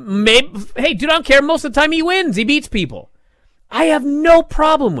 Hey, dude, I don't care. Most of the time he wins. He beats people. I have no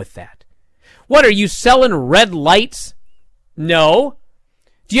problem with that. What, are you selling red lights? No.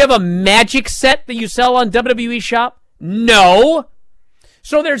 Do you have a magic set that you sell on WWE Shop? No.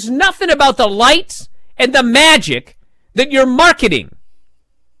 So there's nothing about the lights and the magic that you're marketing.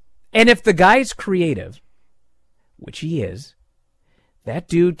 And if the guy's creative, which he is, that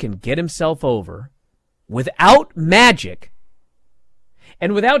dude can get himself over without magic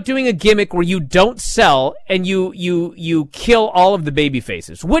and without doing a gimmick where you don't sell and you kill all of the baby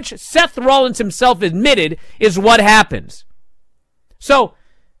faces, which Seth Rollins himself admitted is what happens. So,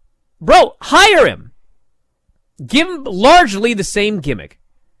 bro, hire him. Give him largely the same gimmick.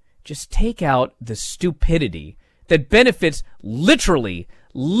 Just take out the stupidity that benefits literally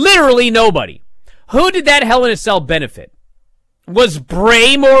nobody. Who did that Hell in a Cell benefit? Was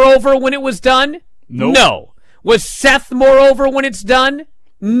Bray moreover when it was done? Nope. No. Was Seth moreover when it's done?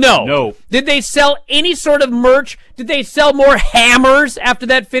 No. No. Did they sell any sort of merch? Did they sell more hammers after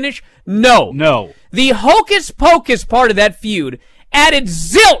that finish? No. No. The hocus pocus part of that feud added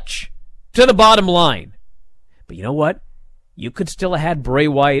zilch to the bottom line. But you know what? You could still have had Bray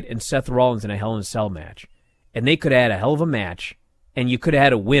Wyatt and Seth Rollins in a Hell in a Cell match. And they could have had a hell of a match. And you could have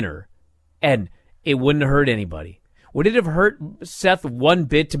had a winner. And it wouldn't have hurt anybody. Would it have hurt Seth one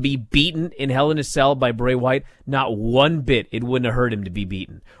bit to be beaten in Hell in a Cell by Bray Wyatt? Not one bit. It wouldn't have hurt him to be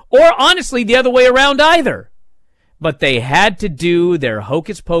beaten. Or honestly, the other way around either. But they had to do their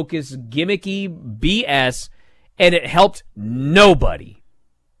hocus pocus, gimmicky BS, and it helped nobody.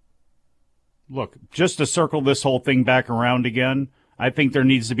 Look, just to circle this whole thing back around again, I think there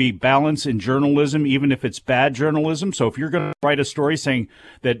needs to be balance in journalism, even if it's bad journalism. So if you're going to write a story saying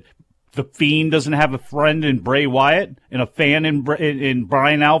that The Fiend doesn't have a friend in Bray Wyatt and a fan in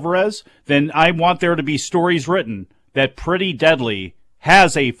Bryan Alvarez, then I want there to be stories written that Pretty Deadly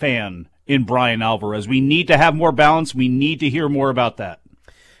has a fan in Bryan Alvarez. We need to have more balance. We need to hear more about that.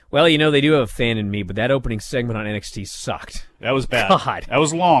 Well, you know, they do have a fan in me, but that opening segment on NXT sucked. That was bad. God. That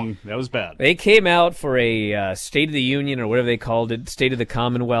was long. That was bad. They came out for a State of the Union or whatever they called it, State of the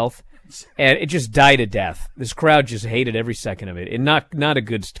Commonwealth, and it just died a death. This crowd just hated every second of it, and not a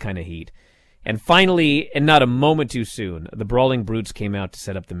good kind of heat. And finally, and not a moment too soon, the Brawling Brutes came out to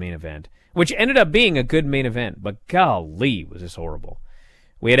set up the main event, which ended up being a good main event, but golly, was this horrible.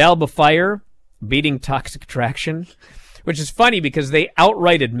 We had Alba Fire beating Toxic Attraction, which is funny because they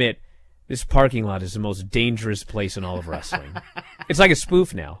outright admit this parking lot is the most dangerous place in all of wrestling. It's like a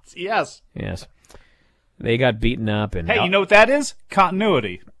spoof now. Yes. Yes. They got beaten up. And hey, you know what that is?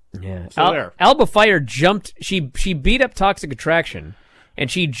 Continuity. Yeah. So there. Alba Fire jumped. She beat up Toxic Attraction, and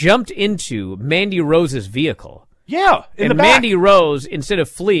she jumped into Mandy Rose's vehicle. Yeah, in the and back. Mandy Rose, instead of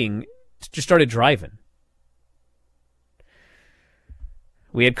fleeing, just started driving.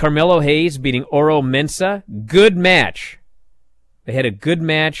 We had Carmelo Hayes beating Oro Mensah. Good match. They had a good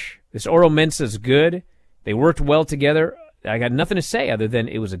match. This Oro Mensah's good. They worked well together. I got nothing to say other than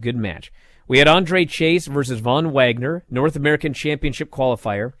it was a good match. We had Andre Chase versus Von Wagner, North American Championship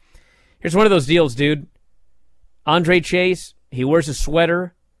qualifier. Here's one of those deals, dude. Andre Chase, he wears a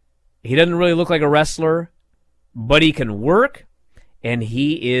sweater. He doesn't really look like a wrestler, but he can work, and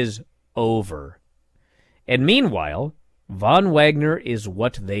he is over. And meanwhile, Von Wagner is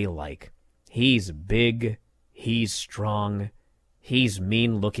what they like. He's big. He's strong. He's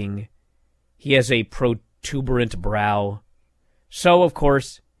mean-looking. He has a protuberant brow. So, of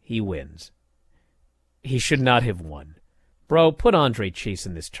course, he wins. He should not have won. Bro, put Andre Chase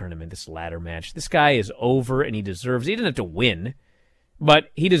in this tournament, this ladder match. This guy is over, and he deserves... He doesn't have to win,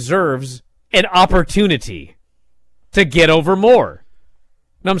 but he deserves an opportunity to get over more.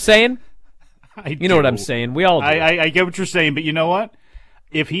 Know what I'm saying? You know what I'm saying. We all do. I get what you're saying, but you know what?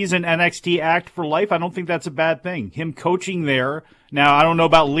 If he's an NXT act for life, I don't think that's a bad thing. Him coaching there. Now, I don't know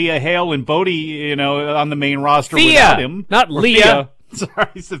about Leah Hale and Bodie, on the main roster without him. Not Leah.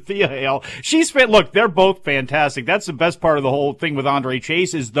 Sorry, Sophia Hale. Look, they're both fantastic. That's the best part of the whole thing with Andre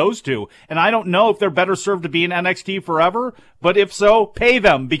Chase is those two. And I don't know if they're better served to be in NXT forever, but if so, pay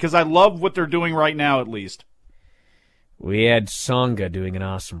them because I love what they're doing right now at least. We had Songa doing an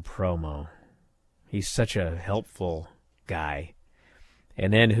awesome promo. He's such a helpful guy.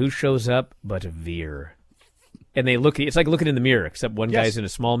 And then who shows up but Veer? And they it's like looking in the mirror, except one guy's in a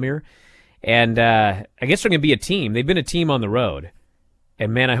small mirror. And I guess they're going to be a team. They've been a team on the road.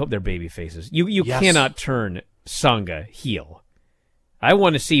 And man, I hope they're baby faces. You cannot turn Songa heel. I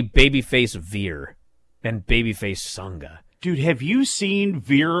want to see babyface Veer and babyface Songa. Dude, have you seen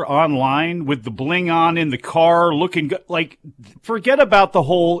Veer online with the bling on in the car looking good? Like, forget about the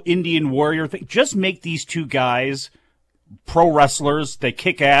whole Indian Warrior thing. Just make these two guys pro wrestlers. They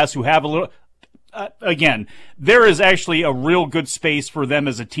kick ass, who have a little... again, there is actually a real good space for them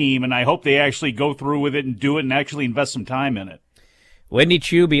as a team, and I hope they actually go through with it and do it and actually invest some time in it. Wendy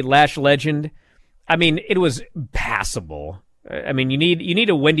Chu beat Lash Legend. I mean, it was passable. I mean, you need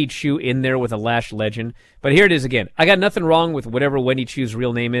a Wendy Chu in there with a Lash legend. But here it is again. I got nothing wrong with whatever Wendy Chu's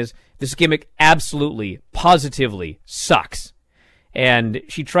real name is. This gimmick absolutely, positively sucks. And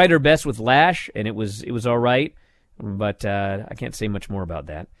she tried her best with Lash, and it was all right. But I can't say much more about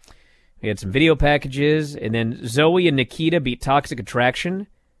that. We had some video packages, and then Zoe and Nikita beat Toxic Attraction.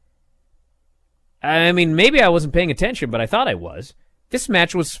 I mean, maybe I wasn't paying attention, but I thought I was. This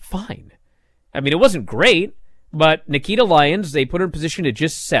match was fine. I mean, it wasn't great, but Nikita Lyons, they put her in position to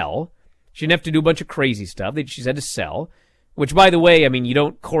just sell. She didn't have to do a bunch of crazy stuff. She just had to sell, which, by the way, I mean, you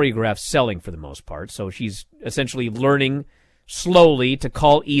don't choreograph selling for the most part, so she's essentially learning slowly to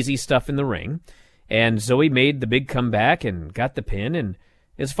call easy stuff in the ring. And Zoe made the big comeback and got the pin, and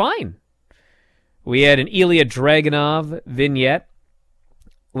it's fine. We had an Ilya Dragunov vignette,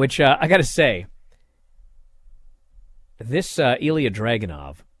 which I got to say, this Ilya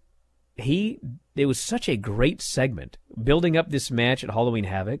Dragunov, it was such a great segment building up this match at Halloween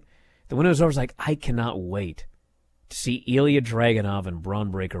Havoc that when it was over, I was like, I cannot wait to see Ilya Dragunov and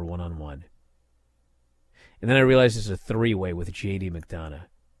Braun Breaker one-on-one. And then I realized it's a three-way with J.D. McDonough.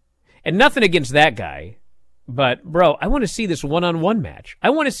 And nothing against that guy, but, bro, I want to see this one-on-one match.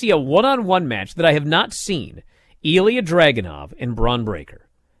 I want to see a one-on-one match that I have not seen, Ilya Dragunov and Braun Breaker.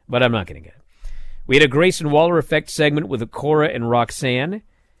 But I'm not going to get it. We had a Grayson Waller effect segment with Cora and Roxanne.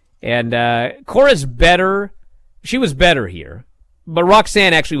 And Cora's better. She was better here. But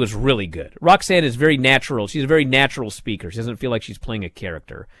Roxanne actually was really good. Roxanne is very natural. She's a very natural speaker. She doesn't feel like she's playing a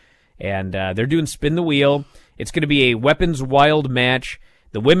character. And they're doing Spin the Wheel. It's going to be a Weapons Wild match.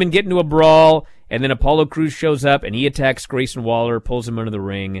 The women get into a brawl, and then Apollo Crews shows up, and he attacks Grayson Waller, pulls him under the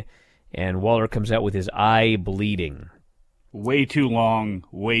ring, and Waller comes out with his eye bleeding. Way too long,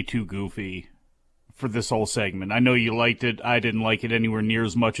 way too goofy for this whole segment. I know you liked it. I didn't like it anywhere near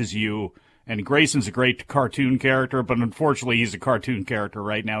as much as you. And Grayson's a great cartoon character, but unfortunately he's a cartoon character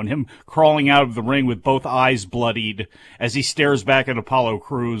right now. And him crawling out of the ring with both eyes bloodied as he stares back at Apollo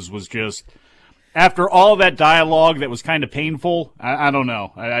Crews was just, after all that dialogue that was kind of painful, I don't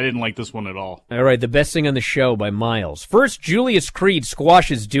know. I didn't like this one at all. All right, the best thing on the show by miles. First, Julius Creed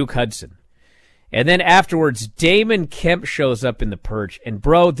squashes Duke Hudson. And then afterwards, Damon Kemp shows up in the perch. And,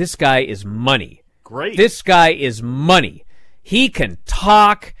 bro, this guy is money. Great. This guy is money. He can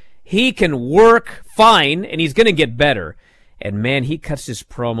talk. He can work fine, and he's going to get better. And, man, he cuts this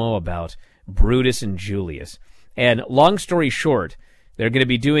promo about Brutus and Julius. And long story short, they're going to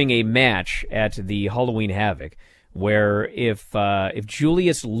be doing a match at the Halloween Havoc where if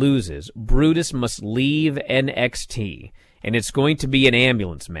Julius loses, Brutus must leave NXT, and it's going to be an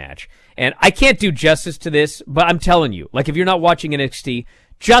ambulance match. And I can't do justice to this, but I'm telling you, like if you're not watching NXT,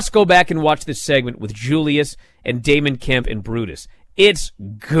 just go back and watch this segment with Julius and Damon Kemp and Brutus. It's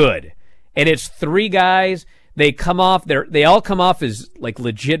good. And it's three guys. They all come off as like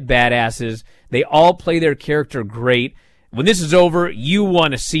legit badasses. They all play their character great. When this is over, you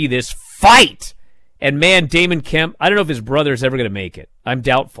want to see this fight. And man, Damon Kemp, I don't know if his brother's ever going to make it. I'm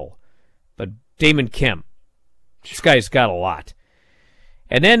doubtful. But Damon Kemp, this guy's got a lot.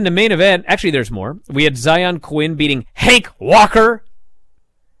 And then the main event, actually there's more. We had Zion Quinn beating Hank Walker,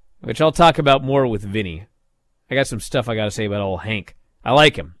 which I'll talk about more with Vinny. I got some stuff I got to say about old Hank. I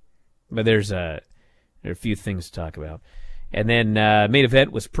like him, but there are a few things to talk about. And then main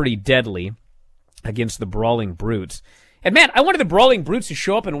event was Pretty Deadly against the Brawling Brutes. And man, I wanted the Brawling Brutes to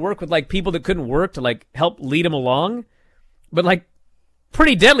show up and work with like people that couldn't work to like help lead them along. But like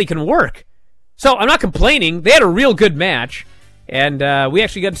Pretty Deadly can work. So I'm not complaining. They had a real good match. And we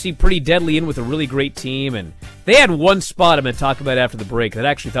actually got to see Pretty Deadly in with a really great team. And they had one spot I'm going to talk about after the break that I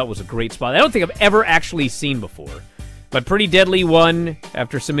actually thought was a great spot. I don't think I've ever actually seen before. But Pretty Deadly won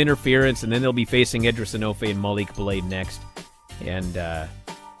after some interference. And then they'll be facing Edris Enofe and Malik Blade next. And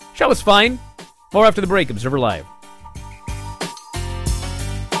show was fine. More after the break. Observer Live.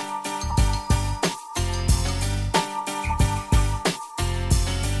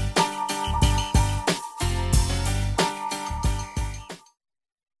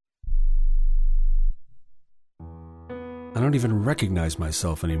 I don't even recognize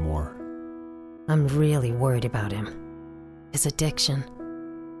myself anymore. I'm really worried about him. His addiction.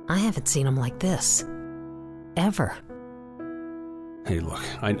 I haven't seen him like this. Ever. Hey, look,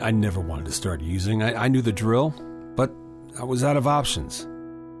 I never wanted to start using. I knew the drill, but I was out of options.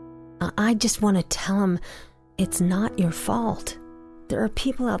 I just want to tell him it's not your fault. There are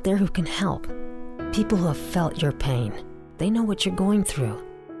people out there who can help. People who have felt your pain. They know what you're going through.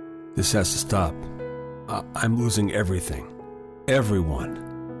 This has to stop. I'm losing everything.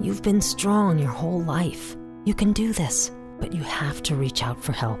 Everyone. You've been strong your whole life. You can do this, but you have to reach out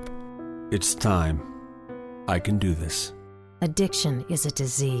for help. It's time. I can do this. Addiction is a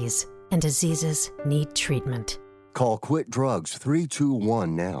disease, and diseases need treatment. Call Quit Drugs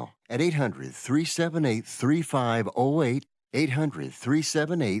 321 now at 800-378-3508,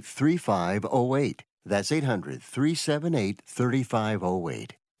 800-378-3508. That's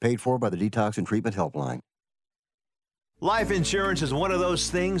 800-378-3508. Paid for by the Detox and Treatment Helpline. Life insurance is one of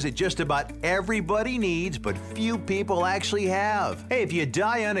those things that just about everybody needs, but few people actually have. Hey, if you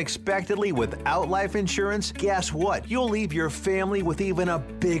die unexpectedly without life insurance, guess what? You'll leave your family with even a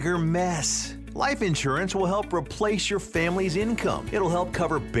bigger mess. Life insurance will help replace your family's income. It'll help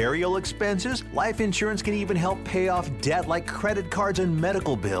cover burial expenses. Life insurance can even help pay off debt like credit cards and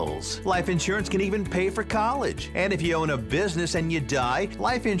medical bills. Life insurance can even pay for college. And if you own a business and you die,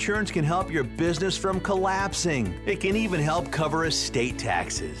 life insurance can help your business from collapsing. It can even help cover estate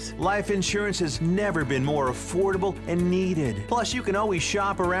taxes. Life insurance has never been more affordable and needed. Plus, you can always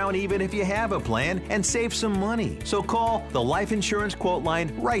shop around even if you have a plan and save some money. So call the Life Insurance Quote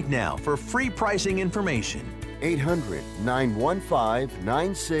Line right now for free pricing information.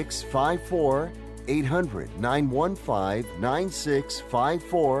 800-915-9654,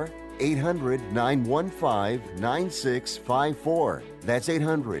 800-915-9654, 800-915-9654. That's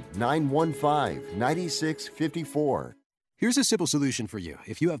 800-915-9654. Here's a simple solution for you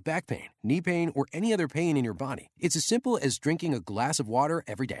if you have back pain, knee pain, or any other pain in your body. It's as simple as drinking a glass of water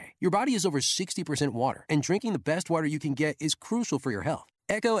every day. Your body is over 60% water, and drinking the best water you can get is crucial for your health.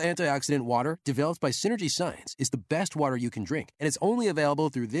 Echo Antioxidant Water, developed by Synergy Science, is the best water you can drink, and it's only available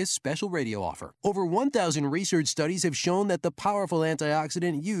through this special radio offer. Over 1,000 research studies have shown that the powerful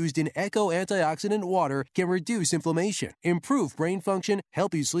antioxidant used in Echo Antioxidant Water can reduce inflammation, improve brain function,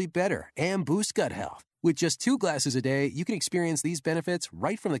 help you sleep better, and boost gut health. With just 2 glasses a day, you can experience these benefits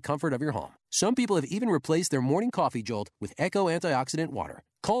right from the comfort of your home. Some people have even replaced their morning coffee jolt with Echo Antioxidant Water.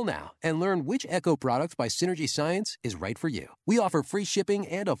 Call now and learn which Echo product by Synergy Science is right for you. We offer free shipping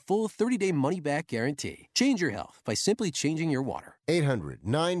and a full 30-day money-back guarantee. Change your health by simply changing your water.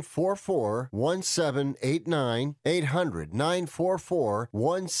 800-944-1789,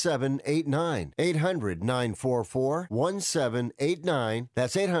 800-944-1789, 800-944-1789.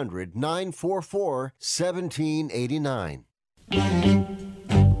 That's 800-944-1789.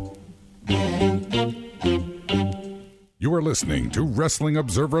 You are listening to Wrestling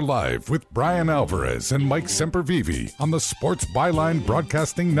Observer Live with Bryan Alvarez and Mike Sempervive on the Sports Byline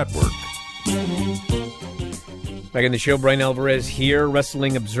Broadcasting Network. Back in the show, Bryan Alvarez here,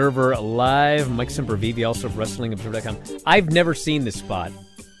 Wrestling Observer Live. Mike Sempervive, also of WrestlingObserver.com. I've never seen this spot.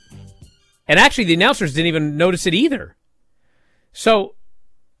 And actually, the announcers didn't even notice it either. So,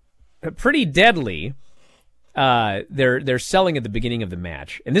 Pretty Deadly, they're selling at the beginning of the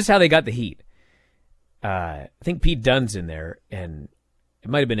match. And this is how they got the heat. I think Pete Dunne's in there, and it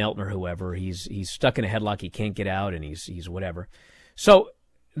might have been Elton or whoever. He's stuck in a headlock. He can't get out, and he's whatever. So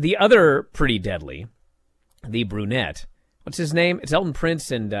the other Pretty Deadly, the brunette, what's his name? It's Elton Prince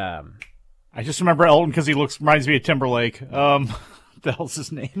and I just remember Elton because he reminds me of Timberlake. What the hell's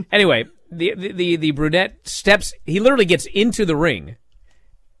his name? Anyway, the brunette steps. He literally gets into the ring,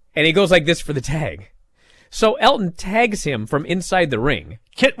 and he goes like this for the tag. So Elton tags him from inside the ring.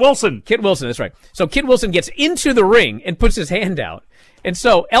 Kit Wilson, that's right. So Kit Wilson gets into the ring and puts his hand out. And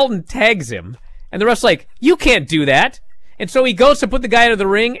so Elton tags him, and the ref's like, you can't do that. And so he goes to put the guy out of the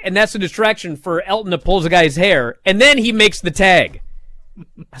ring, and that's a distraction for Elton to pull the guy's hair, and then he makes the tag. I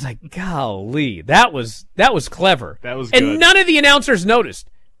was like, golly, that was clever. That was good. And none of the announcers noticed.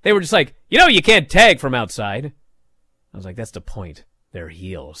 They were just like, you can't tag from outside. I was like, that's the point. They're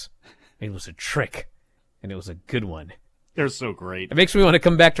heels. It was a trick. And it was a good one. They're so great. It makes me want to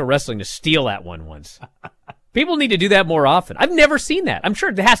come back to wrestling to steal that one once. People need to do that more often. I've never seen that. I'm sure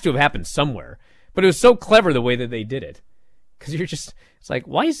it has to have happened somewhere. But it was so clever the way that they did it. Because it's like,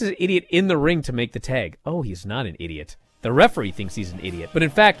 why is this idiot in the ring to make the tag? Oh, he's not an idiot. The referee thinks he's an idiot. But in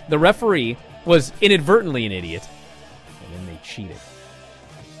fact, the referee was inadvertently an idiot. And then they cheated.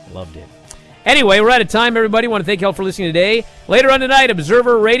 Loved it. Anyway, we're out of time, everybody. I want to thank you all for listening today. Later on tonight,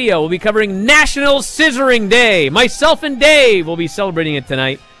 Observer Radio will be covering National Scissoring Day. Myself and Dave will be celebrating it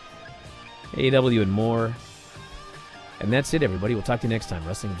tonight. AEW and more. And that's it, everybody. We'll talk to you next time.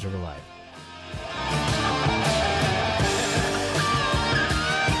 Wrestling Observer Live.